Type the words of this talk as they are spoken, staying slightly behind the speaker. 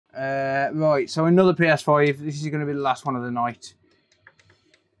Right, so another PS5. This is going to be the last one of the night.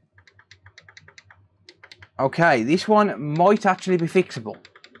 Okay, this one might actually be fixable.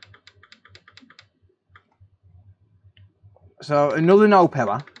 So another no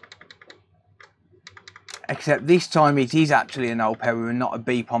power. Except this time it is actually a no power and not a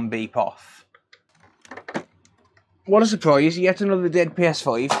beep on beep off. What a surprise, yet another dead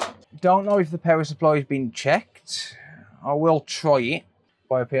PS5. Don't know if the power supply has been checked. I will try it.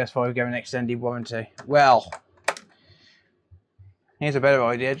 Buy a PS5, get an extended warranty. Well, here's a better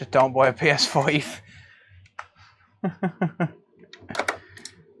idea, just don't buy a PS5.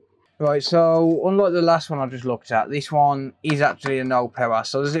 Right, so unlike the last one I just looked at, this one is actually a no power.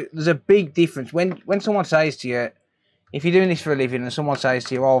 So there's a big difference. When someone says to you, if you're doing this for a living and someone says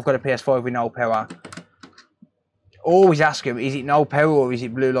to you, oh, I've got a PS5 with no power, always ask them, is it no power or is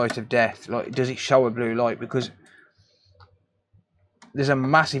it blue light of death? Like, does it show a blue light? Because there's a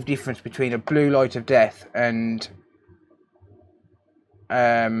massive difference between a blue light of death and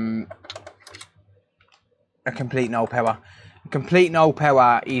a complete no power. A complete no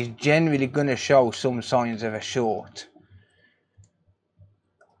power is generally going to show some signs of a short.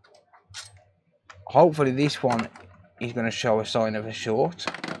 Hopefully this one is going to show a sign of a short,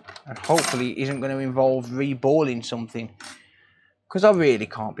 and hopefully it isn't going to involve reballing something, because I really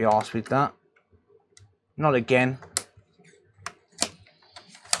can't be arsed with that. Not again.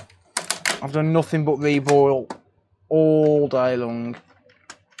 I've done nothing but reball all day long,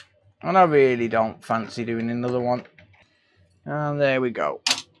 and I really don't fancy doing another one. And there we go.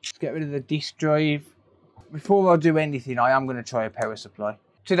 Let's get rid of the disk drive. Before I do anything, I am going to try a power supply.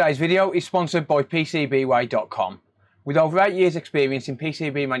 Today's video is sponsored by PCBWay.com. With over 8 years experience in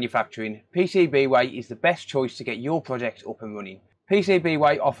PCB manufacturing, PCBWay is the best choice to get your project up and running.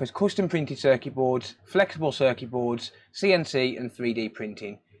 PCBWay offers custom printed circuit boards, flexible circuit boards, CNC and 3D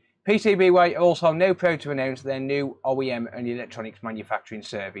printing. PCBWay are also now proud to announce their new OEM and electronics manufacturing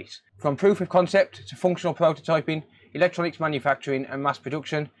service. From proof of concept to functional prototyping, electronics manufacturing and mass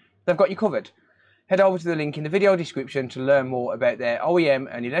production, they've got you covered. Head over to the link in the video description to learn more about their OEM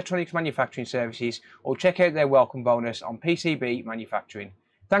and electronics manufacturing services, or check out their welcome bonus on PCB manufacturing.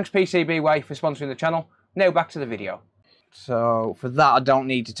 Thanks PCBWay for sponsoring the channel. Now back to the video. So for that I don't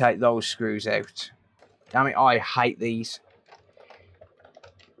need to take those screws out. Damn it, I hate these.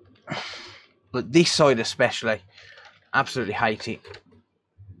 But this side especially, absolutely hate it.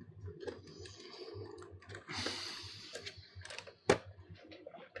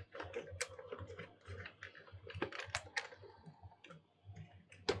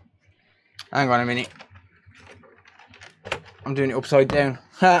 Hang on a minute. I'm doing it upside down.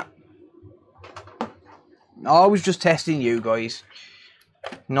 Ha! I was just testing you guys.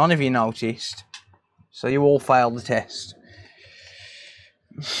 None of you noticed. So you all failed the test.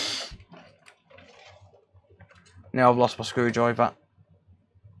 Now I've lost my screwdriver.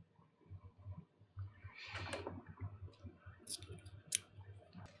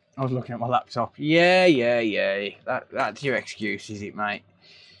 I was looking at my laptop. Yeah. That's your excuse, is it, mate?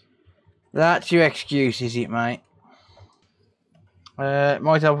 That's your excuse, is it, mate?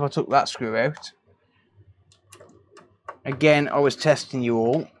 Might help if I took that screw out. Again, I was testing you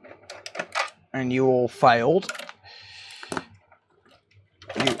all, and you all failed.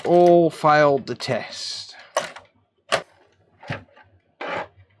 You all failed the test.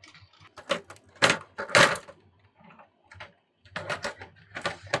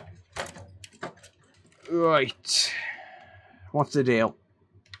 Right. What's the deal?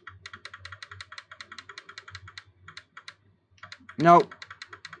 No.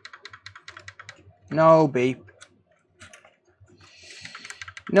 No beep.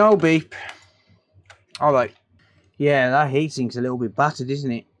 No beep. Alright. Yeah, that heatsink's a little bit battered,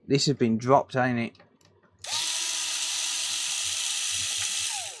 isn't it? This has been dropped, ain't it?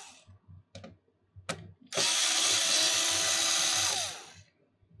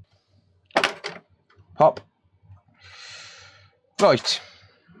 Pop. Right.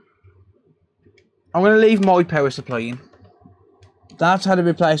 I'm going to leave my power supply in. That's had a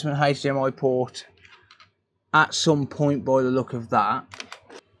replacement HDMI port at some point by the look of that.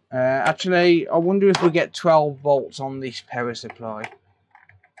 Actually, I wonder if we get 12 volts on this power supply.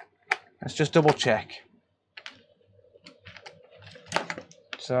 Let's just double check.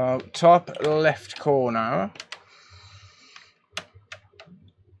 So, top left corner.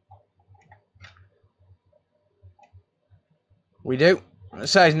 We do. It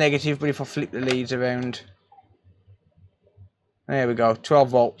says negative, but if I flip the leads around, there we go. 12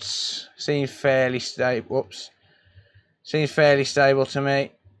 volts. Seems fairly stable. Whoops. Seems fairly stable to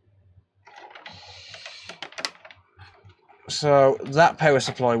me. So that power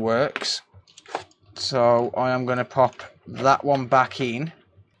supply works. So I am going to pop that one back in.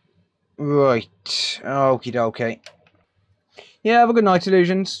 Right. Okie dokie. Yeah, have a good night,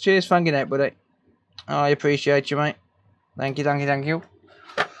 Illusions. Cheers for hanging out, buddy. I appreciate you, mate. Thank you, thank you, thank you.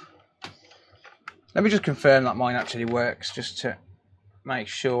 Let me just confirm that mine actually works, just to make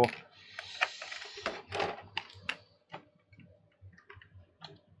sure.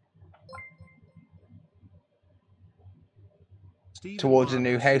 Towards a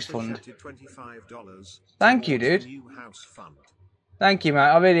new house fund. Thank you, dude. Thank you, mate.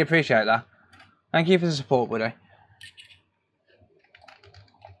 I really appreciate that. Thank you for the support, buddy.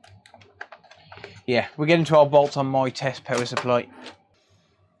 Yeah, we're getting 12 volts on my test power supply.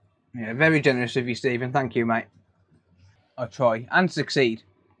 Yeah, very generous of you, Stephen. Thank you, mate. I try and succeed.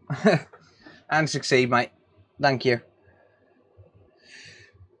 And succeed, mate. Thank you.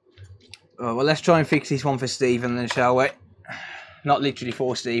 Oh, well, let's try and fix this one for Stephen then, shall we? Not literally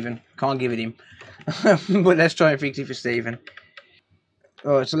for Stephen. Can't give it him. But let's try and fix it for Stephen.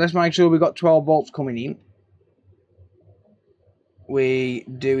 Alright, so let's make sure we've got 12 volts coming in. We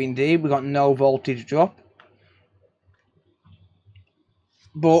do indeed. We've got no voltage drop.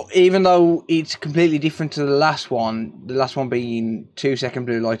 But even though it's completely different to the last one being 2-second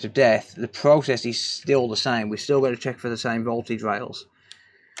blue light of death, the process is still the same. We've still got to check for the same voltage rails.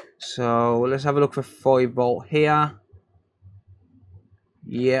 So let's have a look for 5 volt here.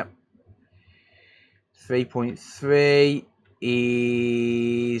 Yep. 3.3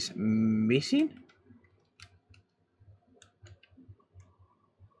 is missing.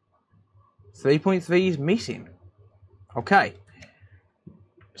 3.3 is missing. Okay.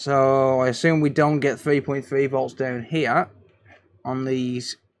 So I assume we don't get 3.3 volts down here on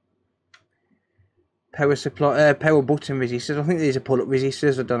these power supply, power button resistors. I think these are pull-up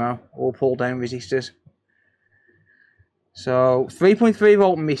resistors. I don't know, or pull-down resistors. So 3.3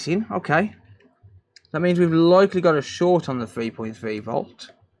 volt missing. Okay, that means we've likely got a short on the 3.3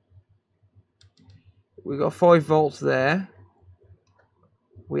 volt. We've got 5 volts there.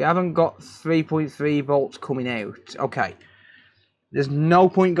 We haven't got 3.3 volts coming out. Okay. There's no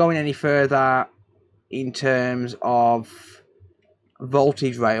point going any further in terms of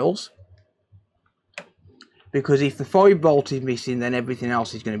voltage rails, because if the 5 volt is missing, then everything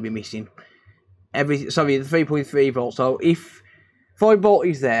else is going to be missing. The 3.3 volt. So if 5 volt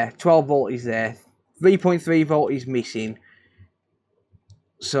is there, 12 volt is there, 3.3 volt is missing.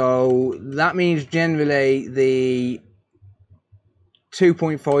 So that means generally the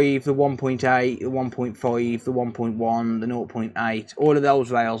 2.5, the 1.8, the 1.5, the 1.1, the 0.8, all of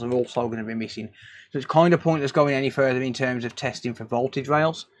those rails are also going to be missing. So it's kind of pointless going any further in terms of testing for voltage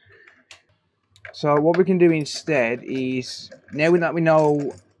rails. So what we can do instead is, now that we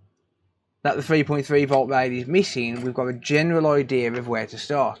know that the 3.3 volt rail is missing, we've got a general idea of where to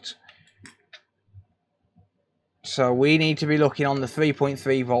start. So we need to be looking on the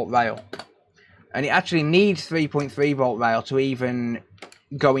 3.3 volt rail. And it actually needs 3.3 volt rail to even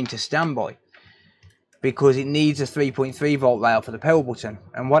go into standby, because it needs a 3.3 volt rail for the power button.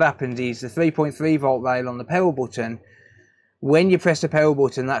 And what happens is the 3.3 volt rail on the power button, when you press the power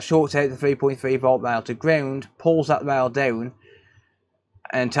button, that shorts out the 3.3 volt rail to ground, pulls that rail down,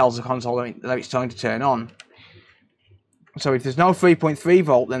 and tells the console that it's time to turn on. So if there's no 3.3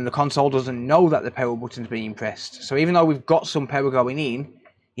 volt, then the console doesn't know that the power button's being pressed. So even though we've got some power going in,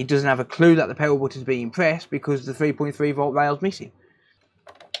 it doesn't have a clue that the power button's being pressed because the 3.3 volt rail's missing.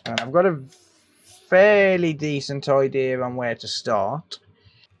 And I've got a fairly decent idea on where to start.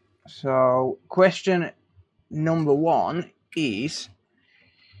 So question number 1 is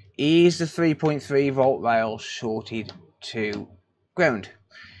the 3.3 volt rail shorted to ground?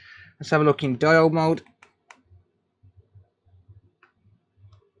 Let's have a look in diode mode.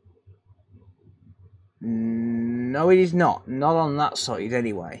 No, it is not. Not on that side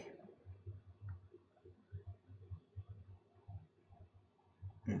anyway.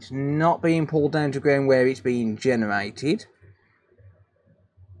 It's not being pulled down to ground where it's being generated.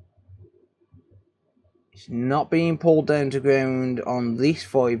 It's not being pulled down to ground on this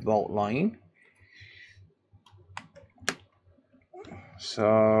 5 volt line.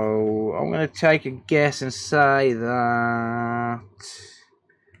 So I'm going to take a guess and say that,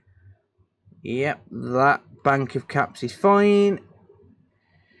 yep, that bank of caps is fine.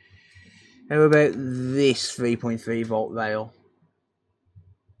 How about this 3.3 volt rail?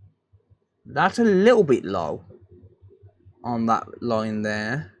 That's a little bit low on that line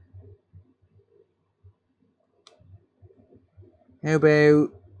there. How about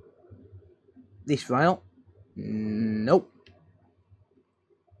this rail? Nope.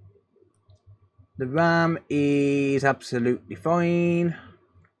 The RAM is absolutely fine.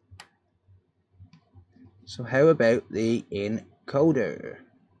 So how about the encoder?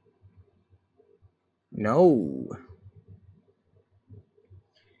 No.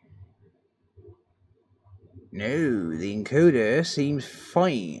 No, the encoder seems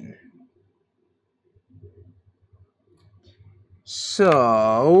fine.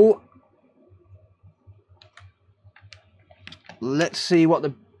 So let's see what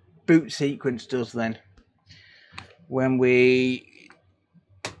the boot sequence does then when we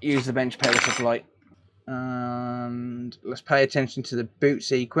use the bench power supply. And let's pay attention to the boot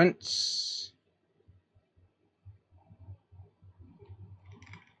sequence.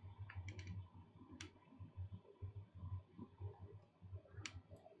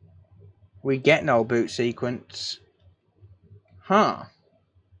 We get no boot sequence. Huh.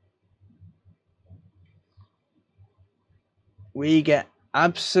 We get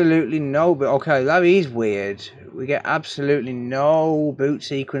absolutely no, but okay, that is weird. We get absolutely no boot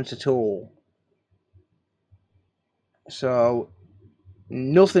sequence at all. So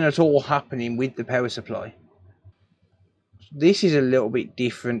nothing at all happening with the power supply. This is a little bit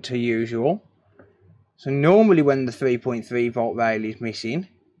different to usual. So normally when the 3.3 volt rail is missing,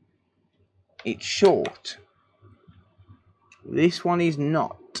 it's short. This one is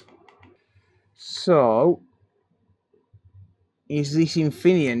not. So is this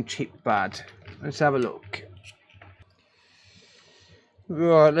Infineon chip bad? Let's have a look.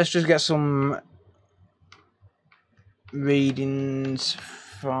 Right, let's just get some readings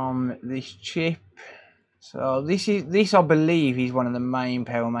from this chip. So this I believe is one of the main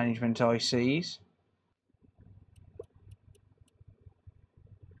power management ICs.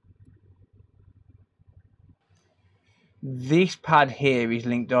 This pad here is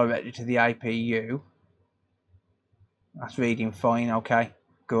linked directly to the APU. That's reading fine, okay,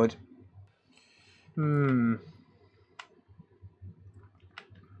 good.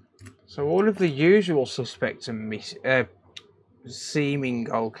 So all of the usual suspects are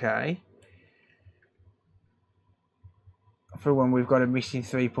seeming okay. For when we've got a missing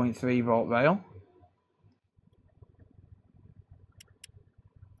 3.3 volt rail.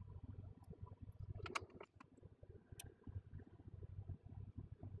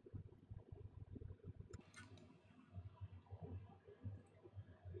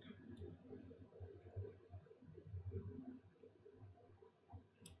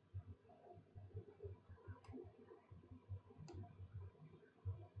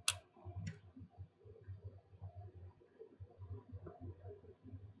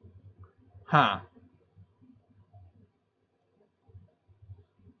 Huh.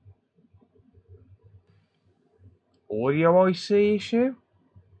 Audio IC issue?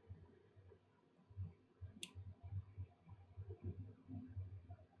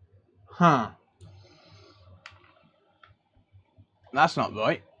 Huh. That's not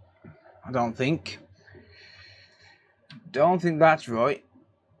right. I don't think. Don't think that's right.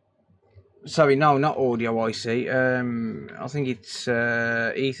 Sorry, no, not audio IC. I think it's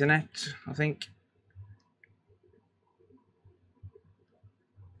Ethernet, I think.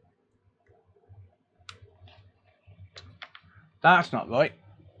 That's not right.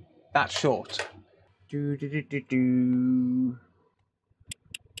 That's short. Do do do do do.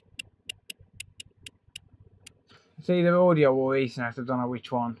 It's either audio or Ethernet. I don't know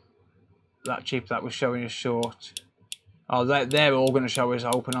which one. That chip that was showing us short. Oh, they're all going to show us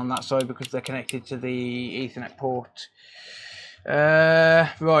open on that side because they're connected to the Ethernet port.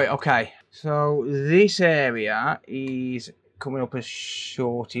 Right, okay. So this area is coming up as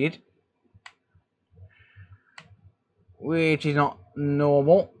shorted, which is not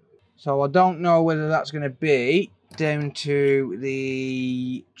normal. So I don't know whether that's going to be down to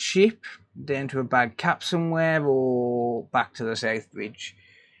the chip, down to a bad cap somewhere, or back to the south bridge.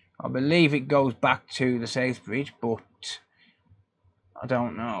 I believe it goes back to the south bridge, but I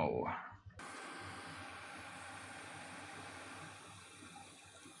don't know.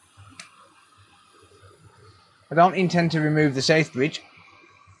 I don't intend to remove the south bridge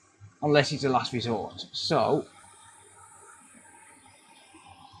unless it's a last resort. So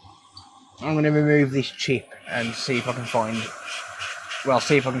I'm going to remove this chip and see if I can find, well,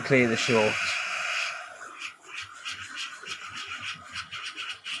 see if I can clear the short.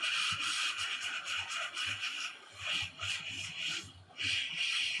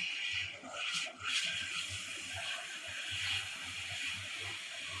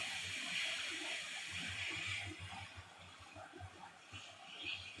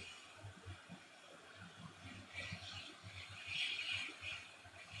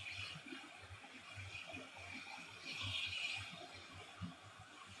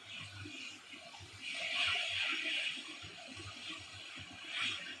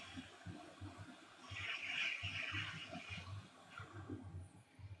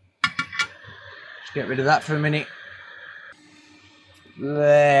 Get rid of that for a minute.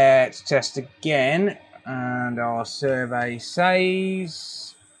 Let's test again. And our survey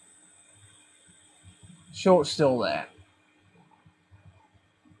says short still there.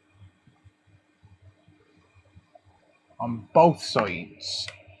 On both sides.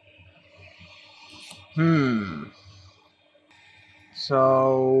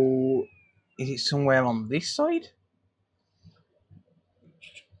 So is it somewhere on this side?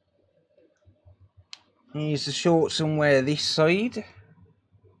 Is the short somewhere this side?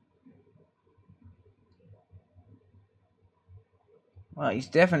 Well, he's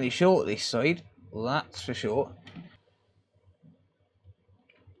definitely short this side. Well, that's for sure.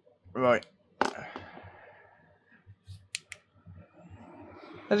 Right.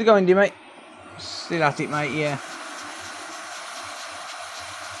 How's it going, dear mate? Still at it, mate, yeah.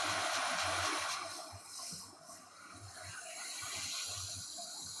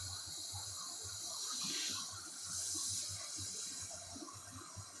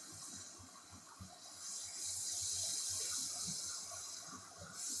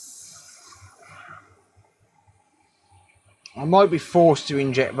 I might be forced to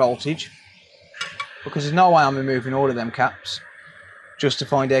inject voltage because there's no way I'm removing all of them caps just to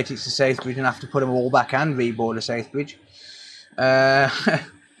find out it's the safe bridge and have to put them all back and reboard the safe bridge.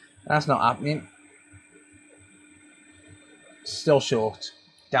 That's not happening. Still short.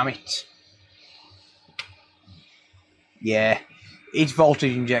 Damn it. Yeah, it's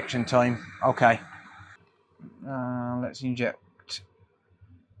voltage injection time. Okay. Let's inject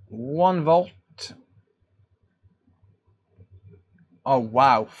 1 volt. Oh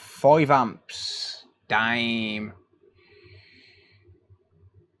wow, 5 amps. Damn.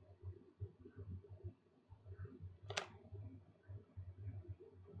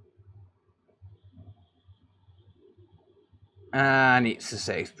 And it's a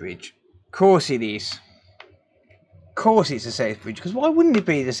safe bridge. Of course it is. Of course it's a safe bridge, because why wouldn't it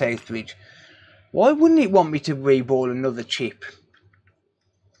be the safe bridge? Why wouldn't it want me to reball another chip?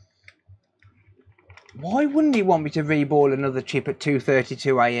 Why wouldn't it want me to reball another chip at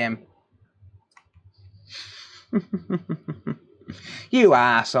 2:32 AM? You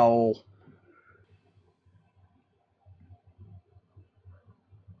asshole.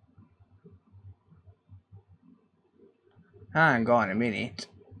 Hang on a minute.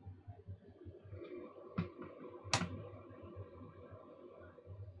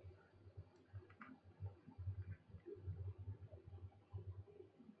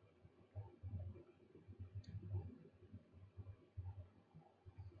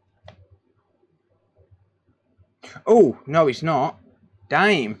 Oh, no it's not.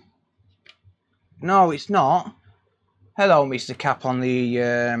 Damn. No, it's not. Hello, Mr. Cap on the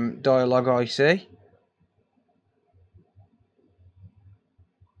dialogue IC.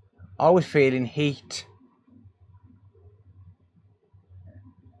 I was feeling heat.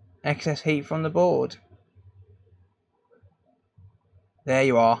 Excess heat from the board. There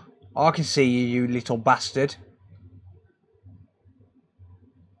you are. I can see you, you little bastard.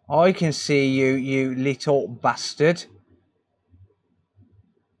 I can see you, you little bastard.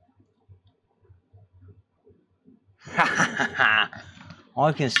 Ha ha ha ha.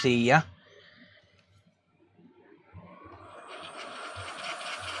 I can see ya.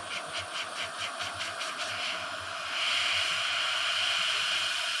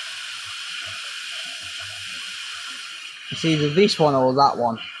 It's either this one or that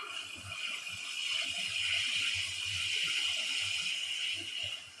one.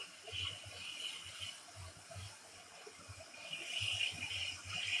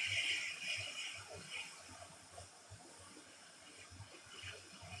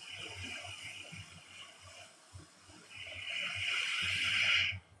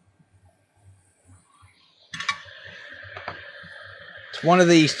 It's one of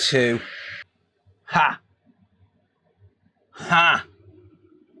these two. Ha! Ha!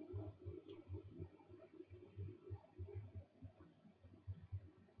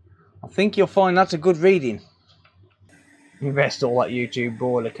 I think you'll find that's a good reading. Invest all that YouTube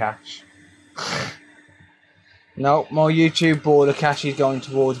boiler cash. No, my YouTube boiler cash is going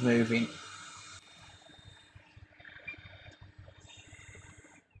towards moving.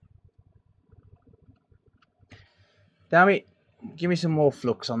 Damn it. Give me some more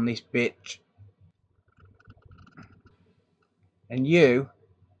flux on this bitch. And you,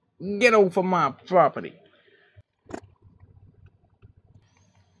 get off of my property.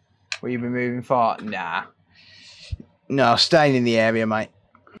 Will you be moving far? Nah. No, staying in the area, mate.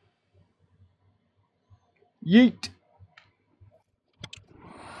 Yeet.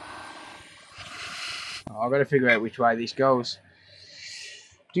 Oh, I've got to figure out which way this goes.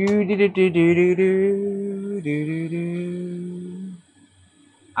 Do do do do do do do do do.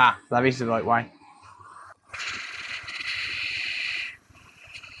 Ah, that is the right way.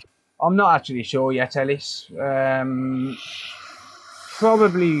 I'm not actually sure yet, Ellis.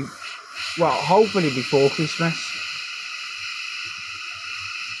 Probably, well, hopefully before Christmas.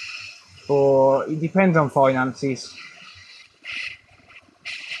 Or it depends on finances.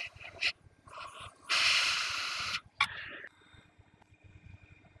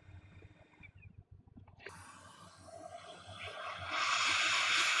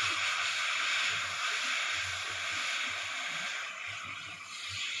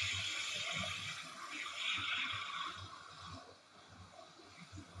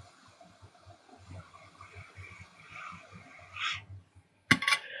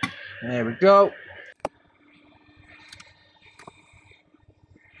 There we go.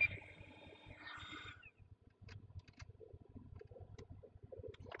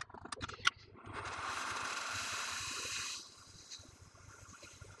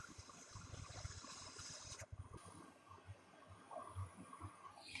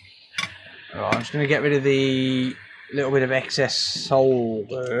 Right, I'm just going to get rid of the little bit of excess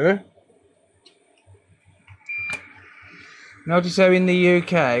solder. Notice how in the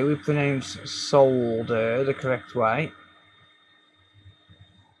UK we pronounce solder the correct way.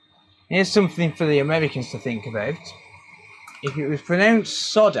 Here's something for the Americans to think about. If it was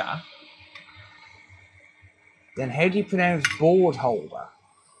pronounced solder, then how do you pronounce board holder?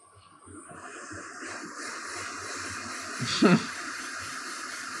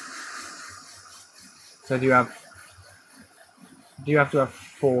 So do you have to have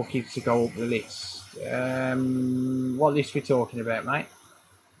 4 kids to go up the list? What list are we talking about, mate?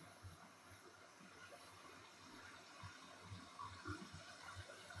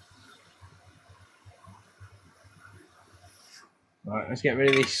 Right, let's get rid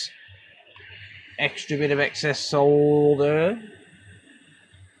of this extra bit of excess solder.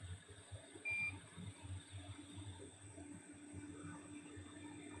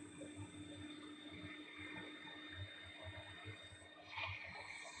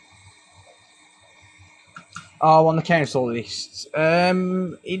 Oh, on the council lists.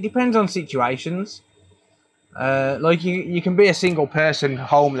 It depends on situations. Like you can be a single person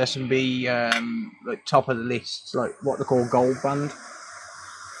homeless and be like top of the list, like what they call gold band.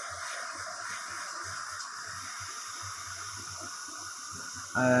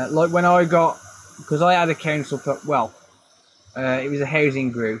 Like when I got, because I had a council, it was a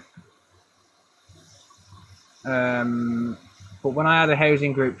housing group. But when I had a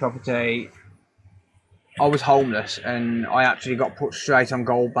housing group property, I was homeless and I actually got put straight on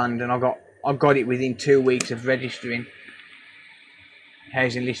gold band, and I got it within 2 weeks of registering.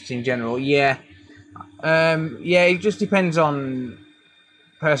 Housing lists in general, yeah, yeah, it just depends on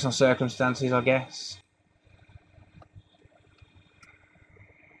personal circumstances, I guess.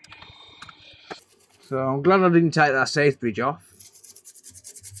 So I'm glad I didn't take that safe bridge off.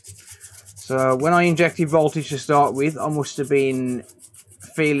 So when I injected voltage to start with, I must have been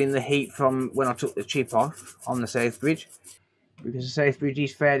feeling the heat from when I took the chip off on the safe bridge, because the safe bridge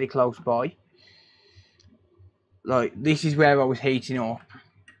is fairly close by. Like, this is where I was heating up.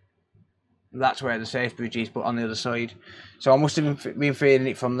 That's where the safe bridge is, but on the other side. So I must have been feeling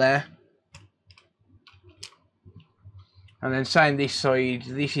it from there. And then same this side,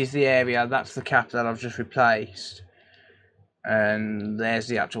 this is the area, that's the cap that I've just replaced. And there's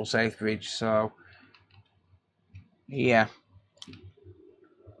the actual safe bridge, so yeah.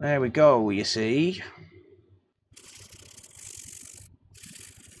 There we go, you see.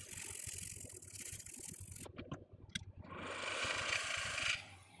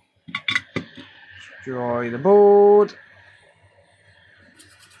 Destroy the board.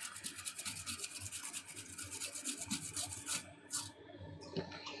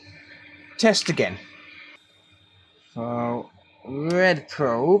 Test again. So, red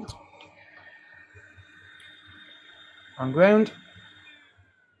probe on ground.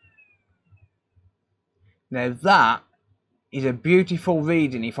 Now that is a beautiful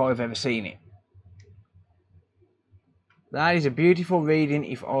reading if I've ever seen it. That is a beautiful reading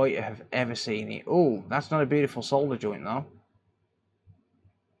if I have ever seen it. Oh, that's not a beautiful solder joint though.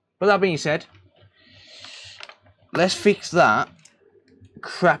 But that being said, let's fix that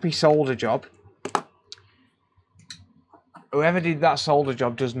crappy solder job. Whoever did that solder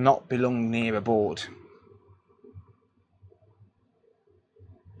job does not belong near a board.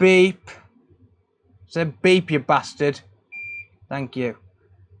 Beep. Said beep, you bastard. Thank you.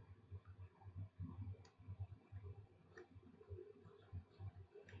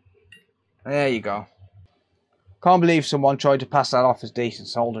 There you go. Can't believe someone tried to pass that off as decent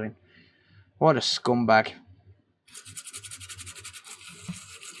soldering. What a scumbag.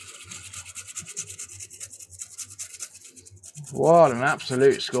 What an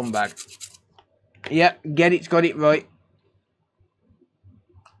absolute scumbag. Yep, got it right.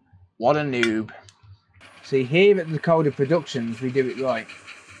 What a noob. See, here at the Dakota Productions, we do it right.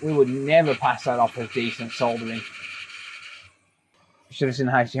 We would never pass that off as decent soldering. You should have seen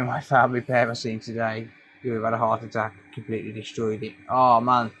HDMI fab repair I seen today. You would have had a heart attack, completely destroyed it. Oh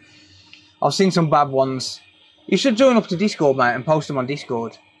man, I've seen some bad ones. You should join up to Discord, mate, and post them on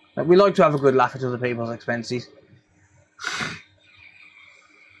Discord. Like, we like to have a good laugh at other people's expenses.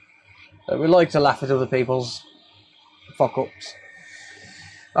 Like, we like to laugh at other people's fuck-ups.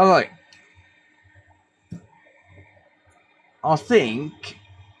 Alright. I think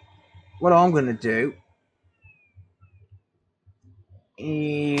what I'm going to do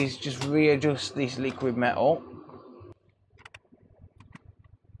is just readjust this liquid metal.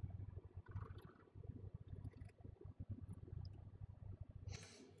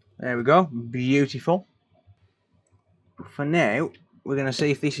 There we go. Beautiful. For now, we're going to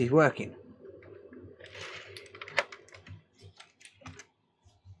see if this is working.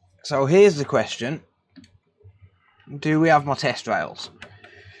 So here's the question. Do we have my test rails?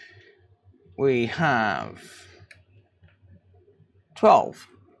 We have 12.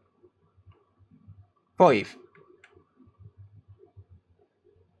 5.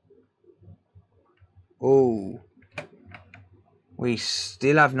 Oh. We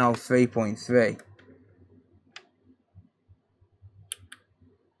still have no 3.3.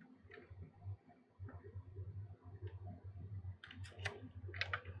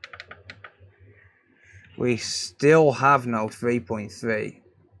 We still have no 3.3.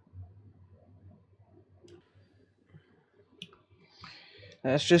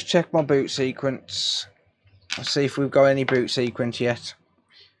 Let's just check my boot sequence. Let's see if we've got any boot sequence yet.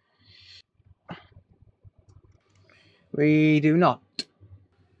 We do not. So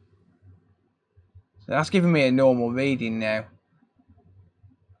that's giving me a normal reading now.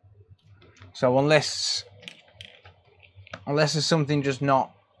 So unless there's something just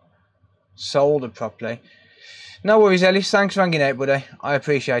not soldered properly. No worries, Ellis. Thanks for hanging out, buddy. I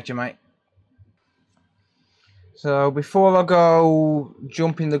appreciate you, mate. So before I go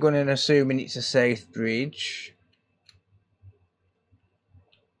jumping the gun and assuming it's a safe bridge,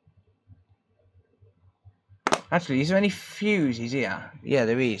 actually, is there any fuses here? Yeah,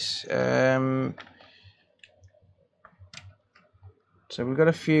 there is. So we've got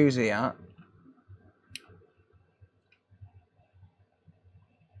a fuse here.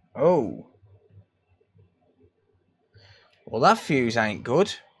 Oh. Well, that fuse ain't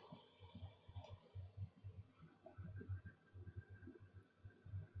good.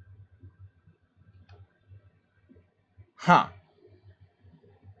 Huh.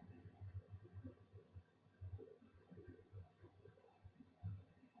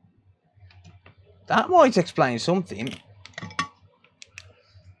 That might explain something.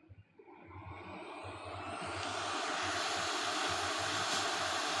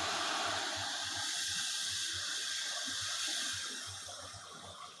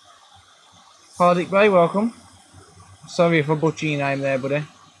 PCBWay, welcome. Sorry if I butcher your name there, buddy.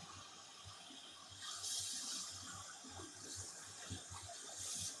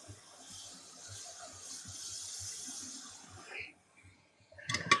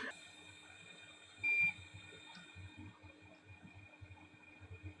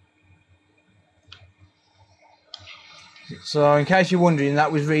 So, in case you're wondering,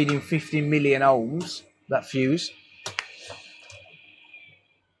 that was reading 50 million ohms, that fuse.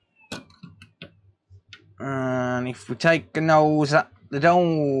 And if we take a nose at the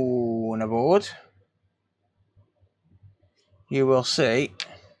donor board, you will see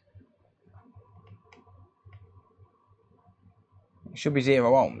it should be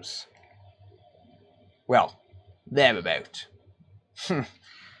 0 ohms. Well, thereabout.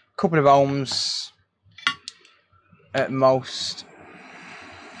 Couple of ohms at most.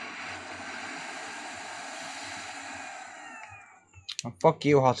 Oh, fuck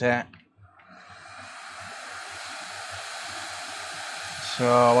you, hot air.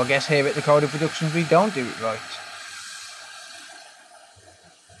 So I guess here at the Dakota Productions we don't do it right.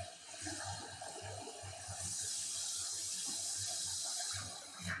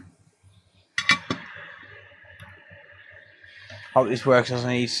 Hope this works as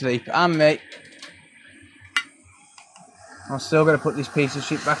I need sleep. And me. I'm still going to put this piece of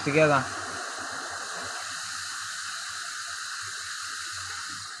shit back together.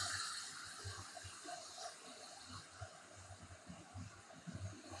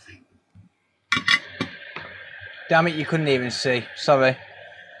 Damn it, you couldn't even see. Sorry.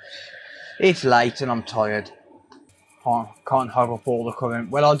 It's late and I'm tired. Can't hog up all the current.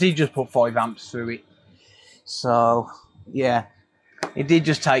 Well, I did just put 5 amps through it. So, yeah. It did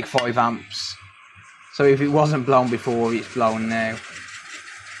just take 5 amps. So if it wasn't blown before, it's blown now.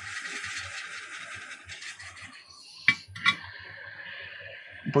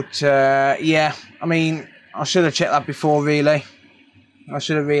 But, yeah. I mean, I should have checked that before, really. I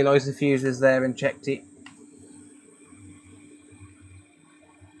should have realised the fuse was there and checked it.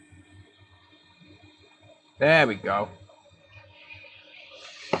 There we go.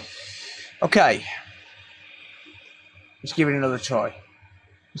 Okay. Let's give it another try.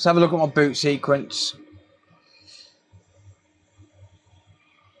 Let's have a look at my boot sequence.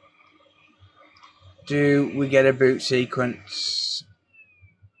 Do we get a boot sequence?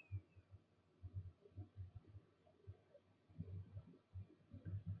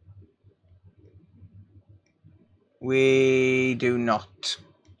 We do not.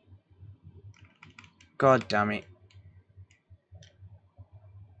 God damn it.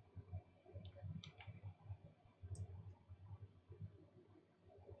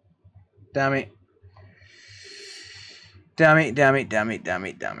 Damn it. Damn it, damn it, damn it, damn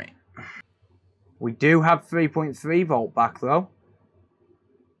it, damn it. We do have 3.3 volt back though.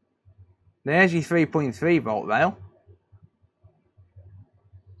 There's your 3.3 volt rail.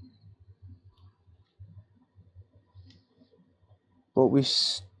 But we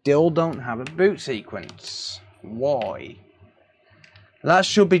still don't have a boot sequence. Why? That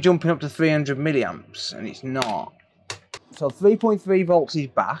should be jumping up to 300 milliamps and it's not. So 3.3 volts is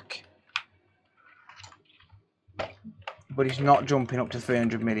back. But it's not jumping up to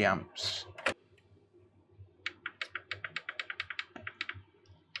 300 milliamps.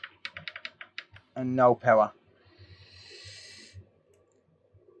 And no power.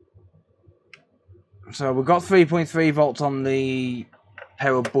 So we've got 3.3 volts on the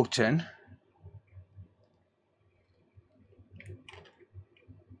power button.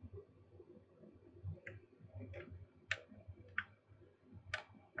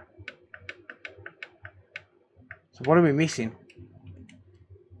 So what are we missing?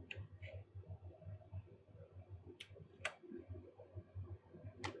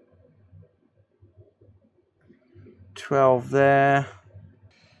 $12 there.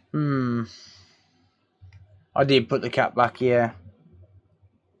 I did put the cap back here.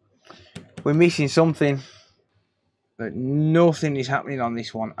 We're missing something. But nothing is happening on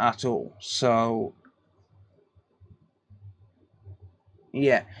this one at all. So,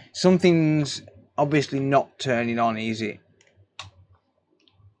 yeah. Something's obviously not turning on, is it?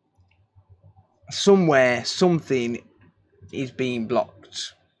 Somewhere, something is being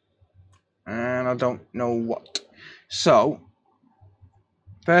blocked. And I don't know what. So,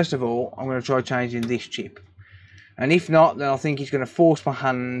 first of all, I'm going to try changing this chip. And if not, then I think he's going to force my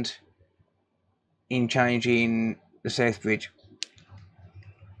hand in changing the south bridge.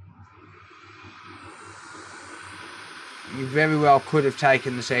 You very well could have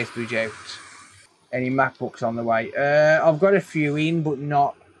taken the south bridge out. Any MacBooks on the way? I've got a few in, but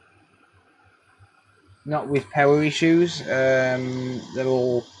not with power issues. They're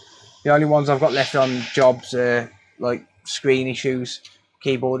all the only ones I've got left on jobs are like screen issues,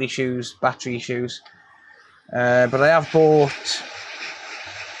 keyboard issues, battery issues. But I have bought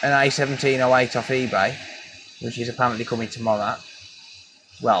an A1708 off eBay, which is apparently coming tomorrow.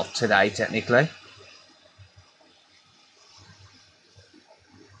 Well, today technically.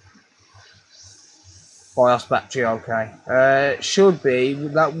 BIOS battery okay. Should be.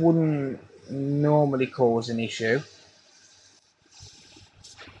 That wouldn't normally cause an issue.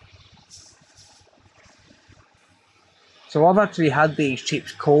 So I've actually had these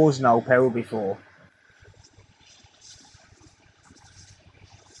chips cause no power before.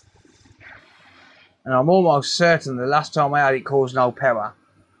 And I'm almost certain the last time I had it cause no power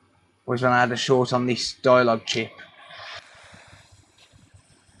was when I had a short on this dialogue chip.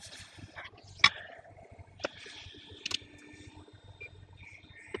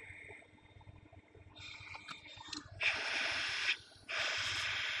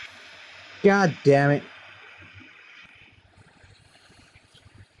 God damn it.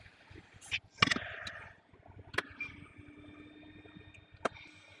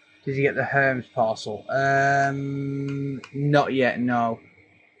 Did you get the Hermes parcel? Not yet, no.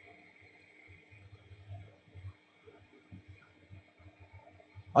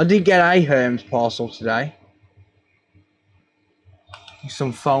 I did get a Hermes parcel today. With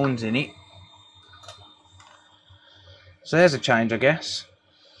some phones in it. So there's a change, I guess.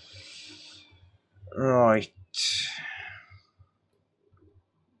 Right.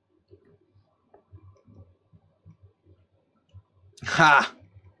 Ha!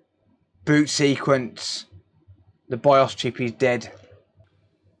 Boot sequence. The BIOS chip is dead.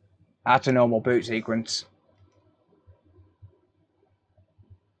 That's a normal boot sequence.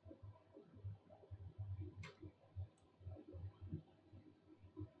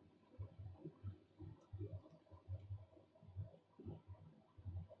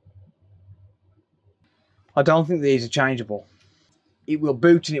 I don't think these are changeable. It will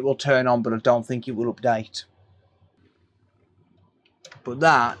boot and it will turn on, but I don't think it will update. But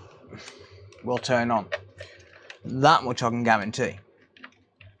that will turn on. That much I can guarantee.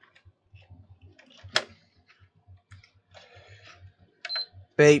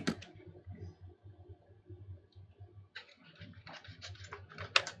 Beep.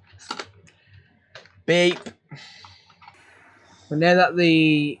 Beep. But now that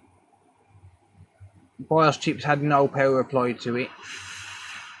the BIOS chips had no power applied to it,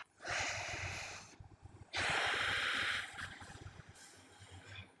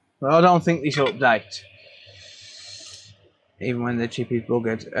 well, I don't think this will update. Even when the chip is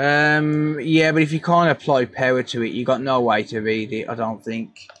buggered. Yeah, but if you can't apply power to it, you got no way to read it, I don't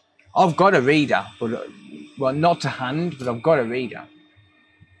think. I've got a reader, but well, not to hand, but I've got a reader.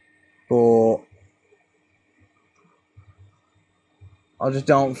 But I just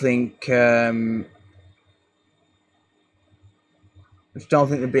don't think there'd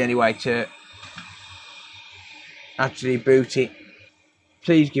be any way to actually boot it.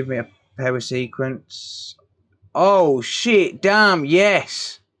 Please give me a power sequence. Oh shit, damn,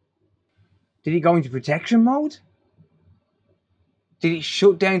 yes. Did it go into protection mode? Did it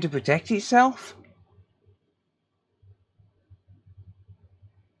shut down to protect itself?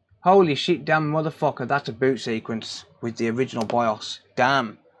 Holy shit, damn motherfucker, that's a boot sequence with the original BIOS.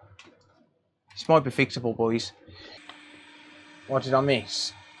 Damn. This might be fixable, boys. What did I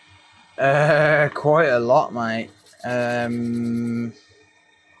miss? Quite a lot, mate.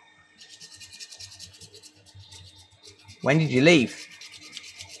 When did you leave?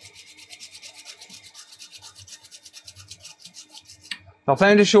 I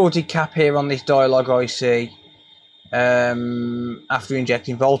found a shorted cap here on this dialogue IC. After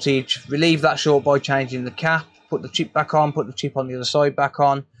injecting voltage, relieve that short by changing the cap, put the chip back on, put the chip on the other side back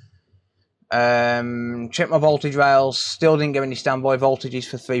on. Check my voltage rails, still didn't get any standby voltages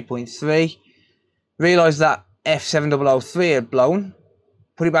for 3.3. Realised that F7003 had blown,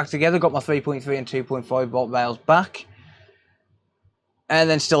 put it back together, got my 3.3 and 2.5 volt rails back, and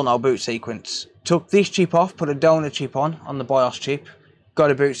then still no boot sequence. Took this chip off, put a donor chip on the BIOS chip,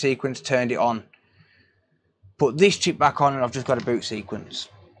 got a boot sequence, turned it on. Put this chip back on and I've just got a boot sequence.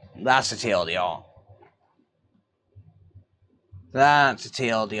 That's a TLDR. That's a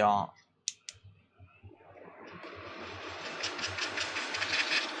TLDR.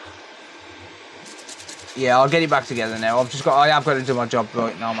 Yeah, I'll get it back together now. I have got to do my job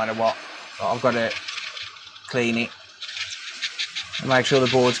right no matter what. I've got to clean it. And make sure the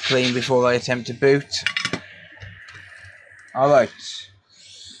board's clean before I attempt to boot. Alright.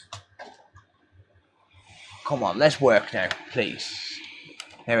 Come on, let's work now, please.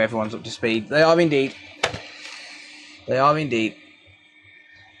 Now everyone's up to speed. They are indeed. They are indeed.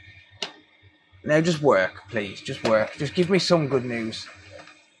 Now just work, please. Just work. Just give me some good news.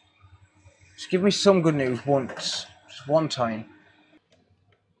 Just give me some good news once. Just one time.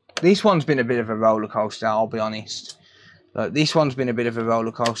 This one's been a bit of a roller coaster, I'll be honest. Look, this one's been a bit of a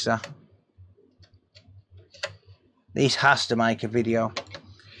roller coaster. This has to make a video.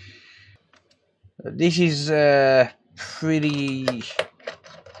 This is a pretty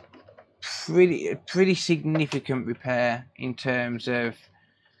significant repair in terms of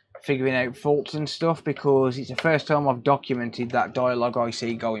figuring out faults and stuff, because it's the first time I've documented that dialogue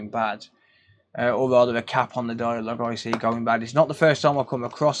IC going bad. Or rather a cap on the dialogue IC going bad. It's not the first time I've come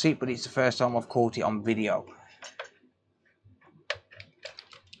across it, but it's the first time I've caught it on video.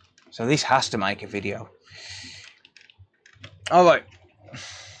 So this has to make a video. Alright.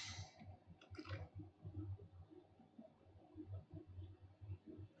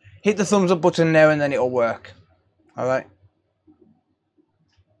 Hit the thumbs up button now and then it'll work. Alright.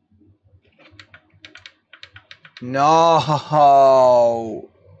 No.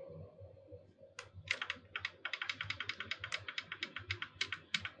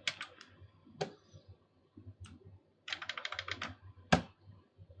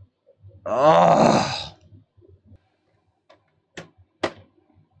 Oh,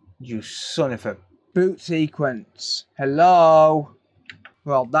 you son of a boot sequence. Hello.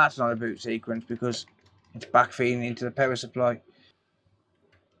 Well, that's not a boot sequence because it's backfeeding into the power supply.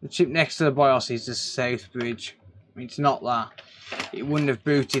 The chip next to the BIOS is the south bridge. It's not that. It wouldn't have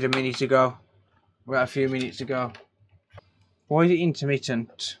booted a minute ago. Well, a few minutes ago. Why is it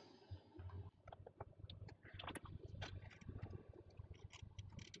intermittent?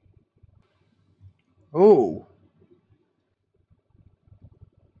 Oh.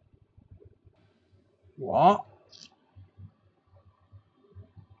 What?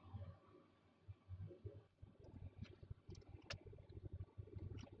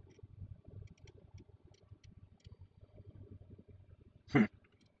 We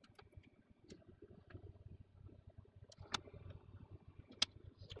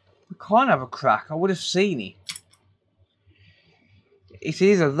can't have a crack. I would have seen it. It's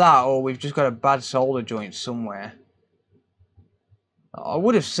either that or we've just got a bad solder joint somewhere. I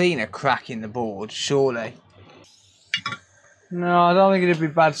would have seen a crack in the board, surely. No, I don't think it'd be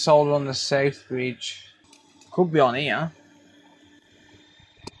bad solder on the south bridge. Could be on here.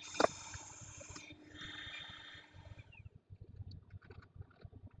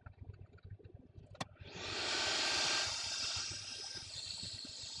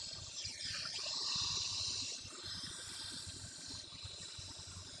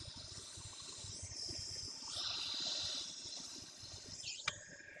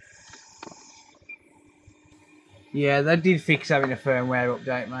 Yeah, they did fix having a firmware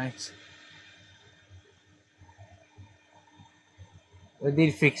update, mate. They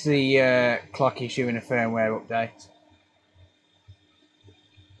did fix the clock issue in a firmware update.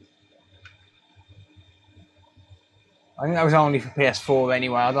 I think that was only for PS4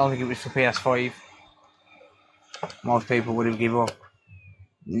 anyway. I don't think it was for PS5. Most people would have given up.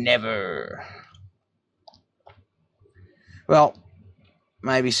 Never. Well,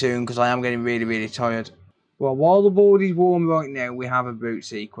 maybe soon, because I am getting really, really tired. Well, while the board is warm right now, we have a boot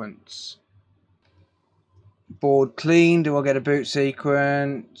sequence. Board clean. Do I get a boot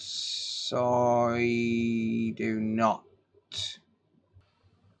sequence? I do not.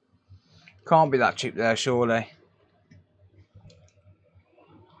 Can't be that chip there, surely.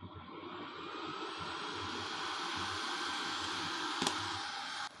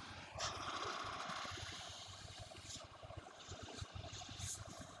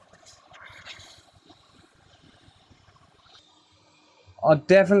 I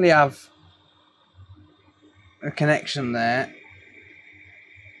definitely have a connection there,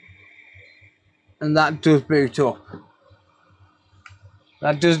 and that does boot up.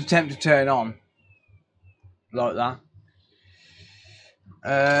 That does attempt to turn on like that. So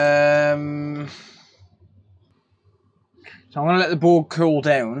I'm going to let the board cool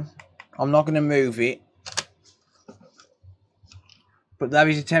down. I'm not going to move it, but that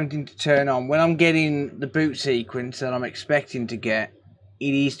is attempting to turn on. When I'm getting the boot sequence that I'm expecting to get,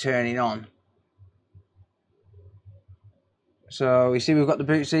 it is turning on. So you see we've got the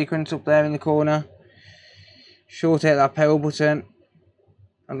boot sequence up there in the corner. Short out that power button.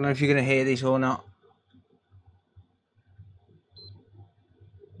 I don't know if you're going to hear this or not.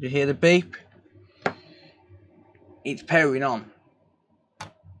 You hear the beep? It's powering on.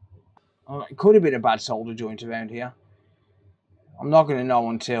 Oh, it could have been a bad solder joint around here. I'm not going to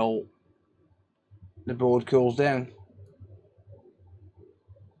know until the board cools down.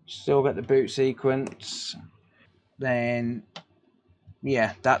 Still got the boot sequence. Then,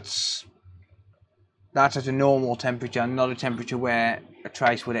 yeah, that's at a normal temperature, not a temperature where a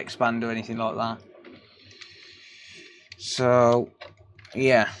trace would expand or anything like that. So,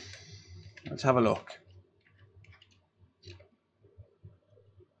 yeah, let's have a look.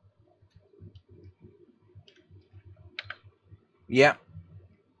 Yeah.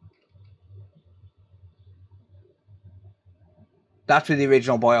 That's with the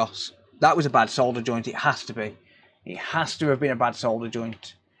original BIOS. That was a bad solder joint. It has to be. It has to have been a bad solder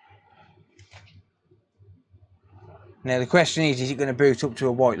joint. Now the question is it going to boot up to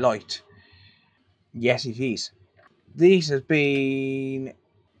a white light? Yes, it is. This has been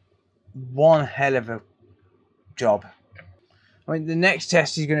one hell of a job. I mean, the next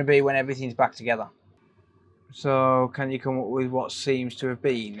test is going to be when everything's back together. So, can you come up with what seems to have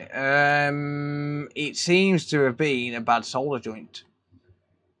been? It seems to have been a bad solder joint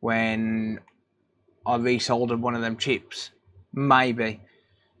when I resoldered one of them chips. Maybe.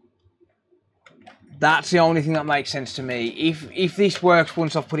 That's the only thing that makes sense to me. If this works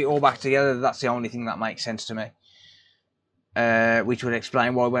once I've put it all back together, that's the only thing that makes sense to me. Which would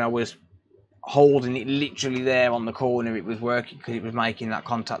explain why when I was holding it literally there on the corner, it was working, because it was making that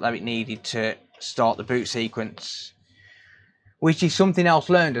contact that it needed to start the boot sequence, which is something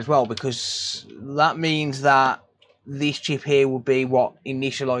else learned as well, because that means that this chip here will be what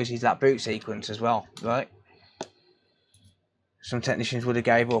initializes that boot sequence as well, right? Some technicians would have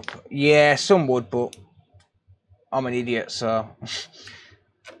gave up. Yeah, some would, but I'm an idiot, so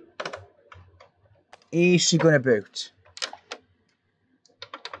is she gonna boot?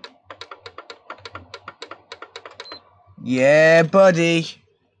 Yeah, buddy.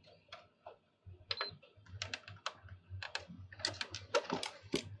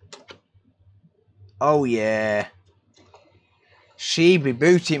 Oh, yeah. She be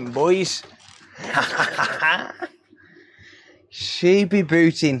booting, boys. She be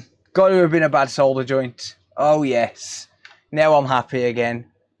booting. Got to have been a bad solder joint. Oh, yes. Now I'm happy again.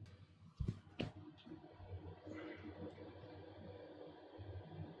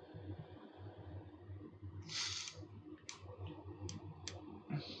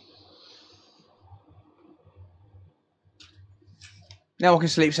 Now I can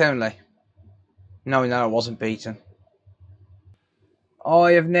sleep soundly, knowing that I wasn't beaten.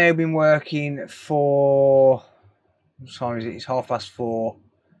 I have now been working for... What time is it? It's 4:30.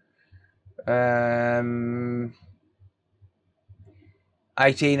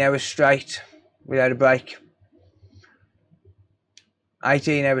 18 hours straight without a break.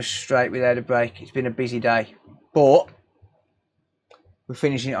 18 hours straight without a break. It's been a busy day, but we're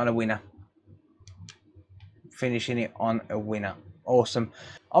finishing it on a winner. Finishing it on a winner. Awesome.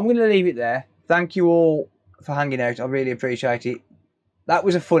 I'm going to leave it there. Thank you all for hanging out. I really appreciate it. That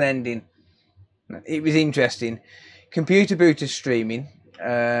was a fun ending. It was interesting. Computer Booter streaming.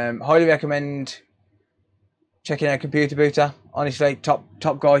 Highly recommend checking out Computer Booter. Honestly, top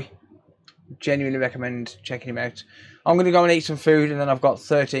guy. Genuinely recommend checking him out. I'm going to go and eat some food, and then I've got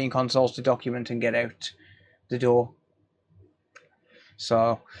 13 consoles to document and get out the door.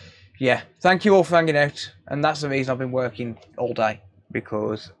 So, yeah, thank you all for hanging out, and that's the reason I've been working all day,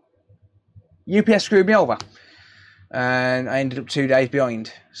 because UPS screwed me over, and I ended up 2 days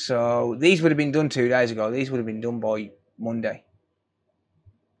behind. So these would have been done 2 days ago. These would have been done by Monday.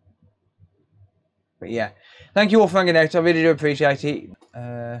 But yeah, thank you all for hanging out. I really do appreciate it.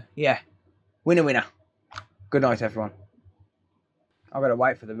 Yeah, winner. Good night, everyone. I've got to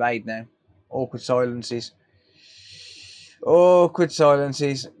wait for the raid now. Awkward silences. Awkward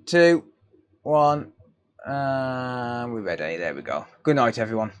silences. 2, 1. We're ready. There we go. Good night,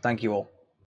 everyone. Thank you all.